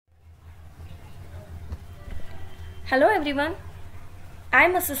Hello everyone. I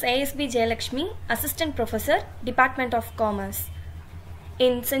am Mrs. ASB Jayalakshmi, Assistant Professor, Department of Commerce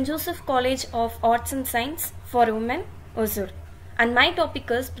in St.Josephs College of Arts and Science for Women, Hosur, and my topic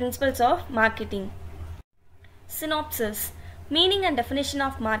is Principles of Marketing. Synopsis: Meaning and definition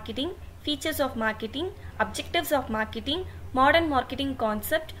of marketing, features of marketing, objectives of marketing, modern marketing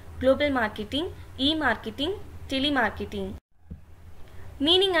concept, global marketing, e-marketing, telemarketing.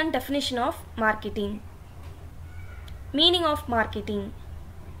 Meaning and definition of marketing. Meaning of marketing.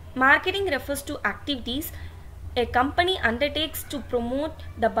 Marketing refers to activities a company undertakes to promote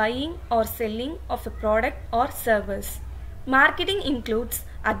the buying or selling of a product or service. Marketing includes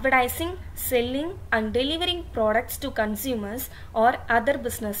advertising, selling, and delivering products to consumers or other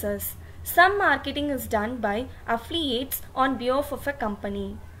businesses. Some marketing is done by affiliates on behalf of a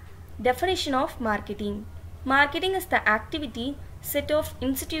company. Definition of marketing. Marketing is the activity set of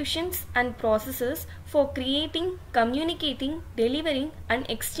institutions and processes for creating, communicating, delivering, and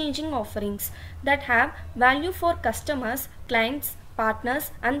exchanging offerings that have value for customers, clients,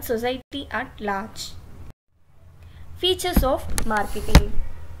 partners, and society at large. Features of marketing.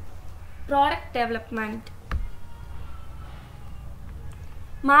 Product development.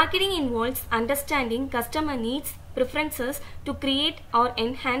 Marketing involves understanding customer needs, preferences to create or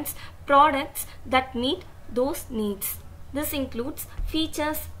enhance products that meet those needs. This includes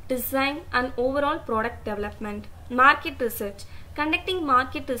features, design, and overall product development. Market research. Conducting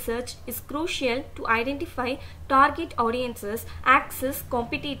market research is crucial to identify target audiences, access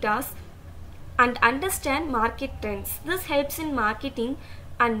competitors, and understand market trends. This helps in marketing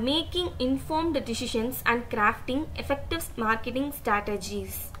and making informed decisions and crafting effective marketing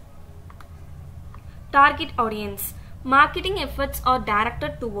strategies. Target audience. Marketing efforts are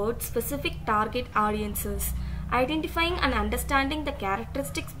directed towards specific target audiences. Identifying and understanding the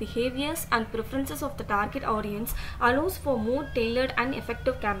characteristics, behaviors, and preferences of the target audience allows for more tailored and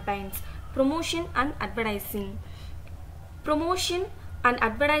effective campaigns. Promotion and advertising. Promotion and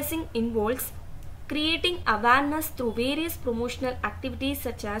advertising involves creating awareness through various promotional activities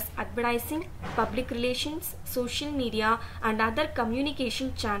such as advertising, public relations, social media, and other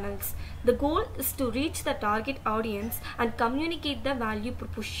communication channels. The goal is to reach the target audience and communicate the value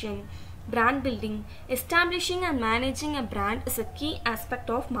proposition. Brand building. Establishing and managing a brand is a key aspect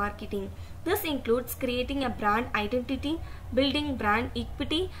of marketing. This includes creating a brand identity, building brand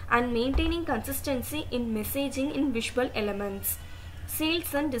equity, and maintaining consistency in messaging in visual elements.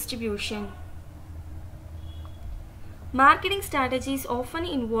 Sales and distribution. Marketing strategies often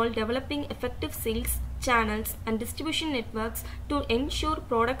involve developing effective sales channels and distribution networks to ensure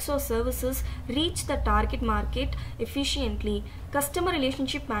products or services reach the target market efficiently. Customer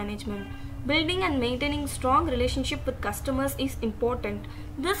relationship management. Building and maintaining strong relationship with customers is important.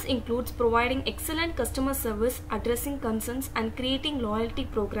 This includes providing excellent customer service, addressing concerns, and creating loyalty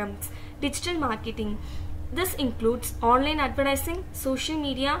programs. Digital marketing. This includes online advertising, social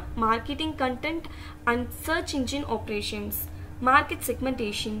media, marketing content, and search engine operations. Market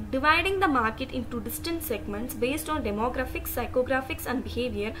segmentation. Dividing the market into distinct segments based on demographics, psychographics, and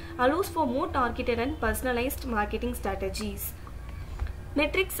behavior allows for more targeted and personalized marketing strategies.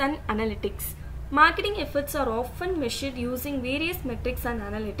 Metrics and analytics. Marketing efforts are often measured using various metrics and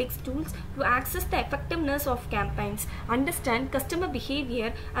analytics tools to access the effectiveness of campaigns, understand customer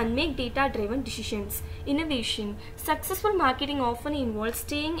behavior, and make data-driven decisions. Innovation. Successful marketing often involves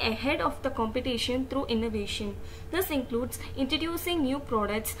staying ahead of the competition through innovation. This includes introducing new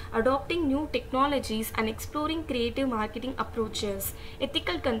products, adopting new technologies, and exploring creative marketing approaches.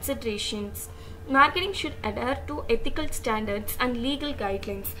 Ethical considerations. Marketing should adhere to ethical standards and legal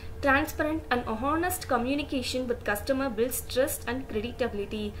guidelines. Transparent and honest communication with customer builds trust and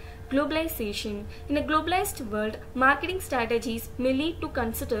credibility. Globalization. In a globalized world, marketing strategies may lead to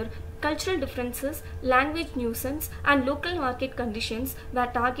consider cultural differences, language nuisance, and local market conditions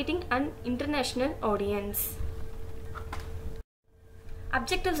while targeting an international audience.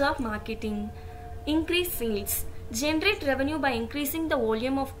 Objectives of marketing. Increase sales. Generate revenue by increasing the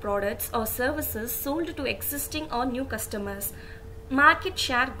volume of products or services sold to existing or new customers. Market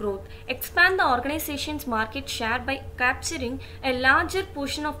share growth. Expand the organization's market share by capturing a larger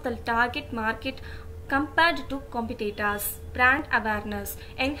portion of the target market compared to competitors. Brand awareness.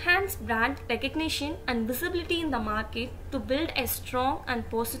 Enhance brand recognition and visibility in the market to build a strong and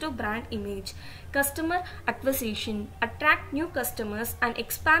positive brand image. Customer acquisition. Attract new customers and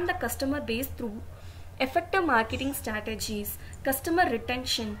expand the customer base through effective marketing strategies. Customer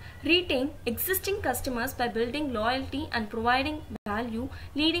retention. Retain existing customers by building loyalty and providing value,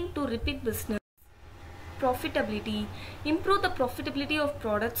 leading to repeat business. Profitability. Improve the profitability of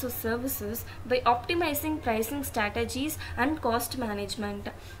products or services by optimizing pricing strategies and cost management.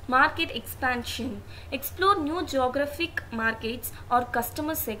 Market expansion. Explore new geographic markets or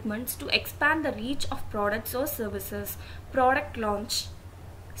customer segments to expand the reach of products or services. Product launch.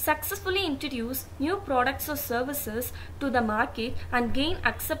 Successfully introduce new products or services to the market and gain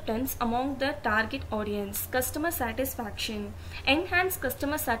acceptance among the target audience. Customer satisfaction. Enhance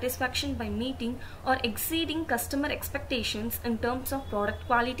customer satisfaction by meeting or exceeding customer expectations in terms of product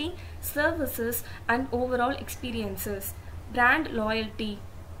quality, services, and overall experiences. Brand loyalty.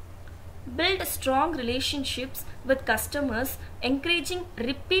 Build strong relationships with customers, encouraging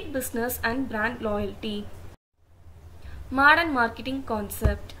repeat business and brand loyalty. Modern marketing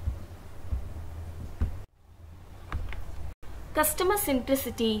concept. Customer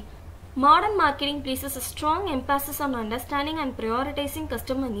centricity. Modern marketing places a strong emphasis on understanding and prioritizing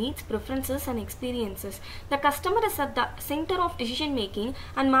customer needs, preferences, and experiences. The customer is at the center of decision making,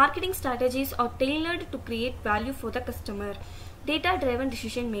 and marketing strategies are tailored to create value for the customer. Data-driven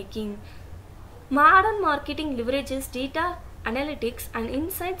decision making. Modern marketing leverages data analytics and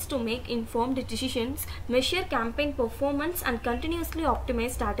insights to make informed decisions, measure campaign performance, and continuously optimize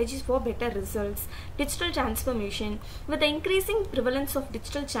strategies for better results. Digital transformation. With the increasing prevalence of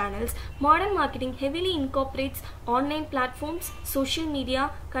digital channels, modern marketing heavily incorporates online platforms, social media,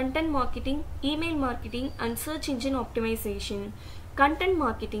 content marketing, email marketing, and search engine optimization. Content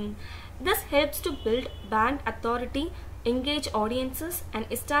marketing. This helps to build brand authority, engage audiences, and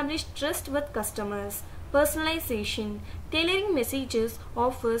establish trust with customers. Personalization. Tailoring messages,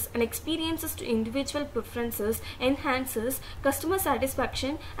 offers, and experiences to individual preferences enhances customer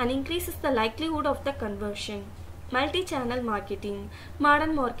satisfaction and increases the likelihood of the conversion. Multi-channel marketing.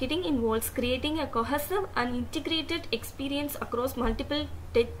 Modern marketing involves creating a cohesive and integrated experience across multiple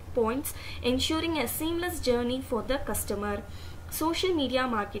touch points, ensuring a seamless journey for the customer. Social media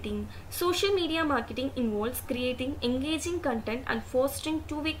marketing. Social media marketing involves creating engaging content and fostering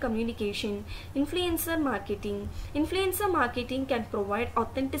two-way communication. Influencer marketing. Influencer marketing can provide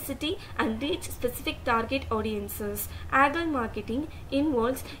authenticity and reach specific target audiences. Agile marketing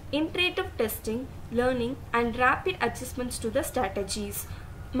involves iterative testing, learning, and rapid adjustments to the strategies.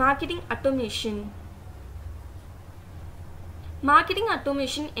 Marketing automation. Marketing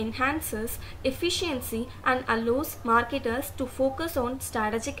automation enhances efficiency and allows marketers to focus on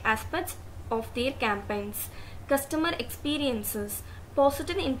strategic aspects of their campaigns. Customer experiences.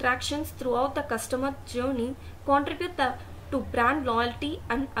 Positive interactions throughout the customer journey contribute to brand loyalty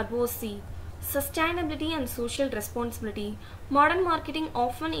and advocacy. Sustainability and social responsibility. Modern marketing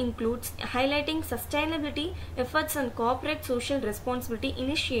often includes highlighting sustainability efforts and corporate social responsibility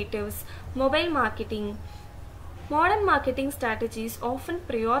initiatives. Mobile marketing. Modern marketing strategies often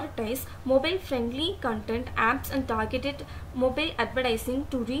prioritize mobile-friendly content, apps, and targeted mobile advertising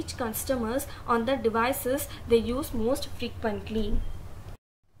to reach customers on the devices they use most frequently.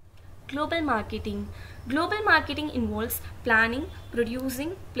 Global marketing. Global marketing involves planning,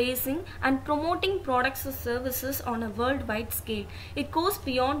 producing, placing, and promoting products or services on a worldwide scale. It goes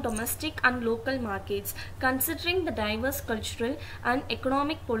beyond domestic and local markets, considering the diverse cultural and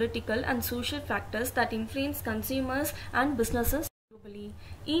economic, political, and social factors that influence consumers and businesses globally.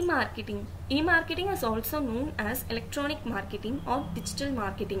 E-marketing. E-marketing is also known as electronic marketing or digital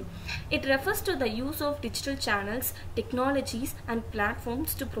marketing. It refers to the use of digital channels, technologies, and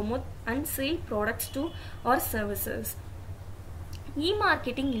platforms to promote and sell products to or services.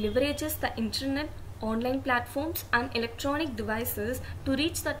 E-marketing leverages the internet, online platforms, and electronic devices to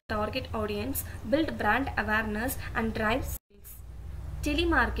reach the target audience, build brand awareness, and drive sales.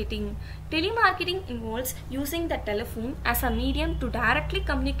 Telemarketing. Telemarketing involves using the telephone as a medium to directly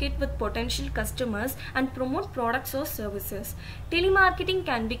communicate with potential customers and promote products or services. Telemarketing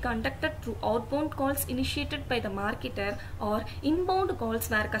can be conducted through outbound calls initiated by the marketer or inbound calls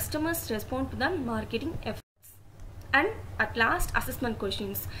where customers respond to the marketing efforts. And at last, assessment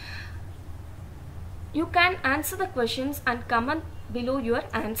questions. You can answer the questions and comment below your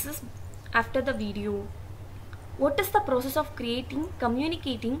answers after the video. What is the process of creating,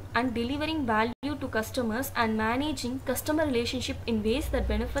 communicating, and delivering value to customers and managing customer relationship in ways that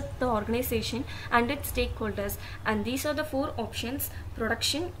benefit the organization and its stakeholders? And these are the 4 options: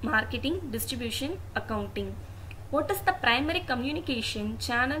 production, marketing, distribution, accounting. What is the primary communication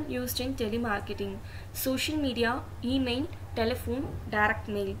channel used in telemarketing? Social media, email, telephone, direct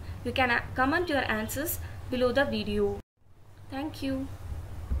mail. You can comment your answers below the video. Thank you.